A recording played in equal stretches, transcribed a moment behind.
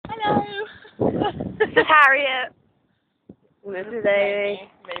This is Harriet. And this is Amy.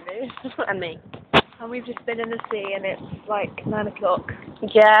 Maybe. And me. And we've just been in the sea and it's like 9 o'clock.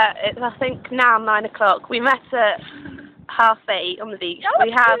 Yeah, it's I think now 9 o'clock. We met at 8:30 on the beach.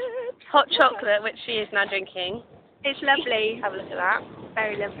 We have hot chocolate, which she is now drinking. It's lovely. Have a look at that.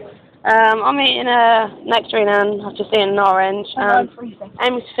 Very lovely. I'm eating a nectarine and I've just eaten an orange. I'm freezing.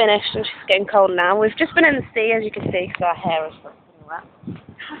 Amy's finished and she's getting cold now. We've just been in the sea, as you can see, because our hair is wet.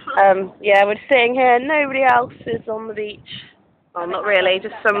 Yeah, we're sitting here. Nobody else is on the beach. Well, not really.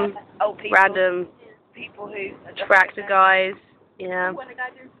 Just some Old people. random People who tractor guys. Yeah.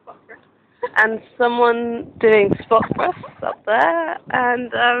 And someone doing spot brush up there,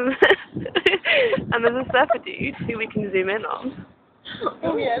 and and there's a surfer dude who we can zoom in on.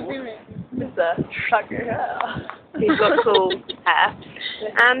 Oh yeah, zoom in. Mr. Tracker hair. He's got cool hair,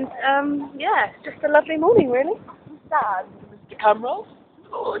 and yeah, it's just a lovely morning, really. Sad, Mr. Camera.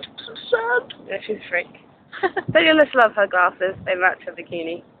 Oh, it's so sad. Yeah, she's a freak. But you'll just love her glasses. They match her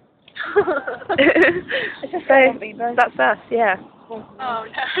bikini. So that's us, yeah. Oh no.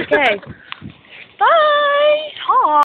 Okay. Bye. Hi.